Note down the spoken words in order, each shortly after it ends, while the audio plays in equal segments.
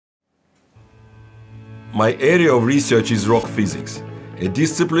My area of research is rock physics, a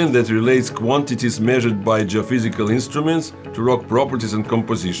discipline that relates quantities measured by geophysical instruments to rock properties and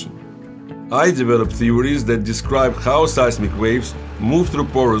composition. I develop theories that describe how seismic waves move through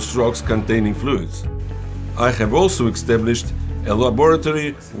porous rocks containing fluids. I have also established a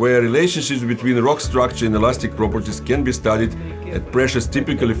laboratory where relationships between rock structure and elastic properties can be studied at pressures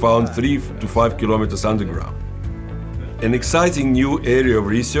typically found 3 to 5 kilometers underground. An exciting new area of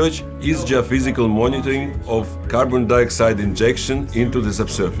research is geophysical monitoring of carbon dioxide injection into the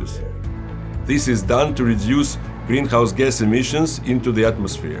subsurface. This is done to reduce greenhouse gas emissions into the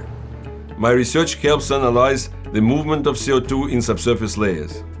atmosphere. My research helps analyze the movement of CO2 in subsurface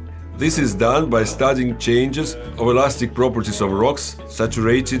layers. This is done by studying changes of elastic properties of rocks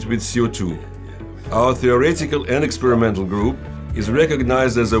saturated with CO2. Our theoretical and experimental group is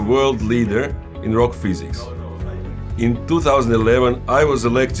recognized as a world leader in rock physics. In 2011, I was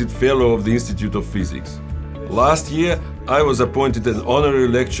elected Fellow of the Institute of Physics. Last year, I was appointed an honorary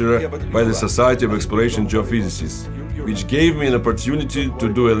lecturer by the Society of Exploration Geophysicists, which gave me an opportunity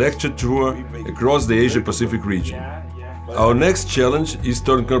to do a lecture tour across the Asia-Pacific region. Our next challenge is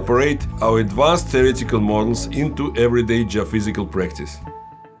to incorporate our advanced theoretical models into everyday geophysical practice.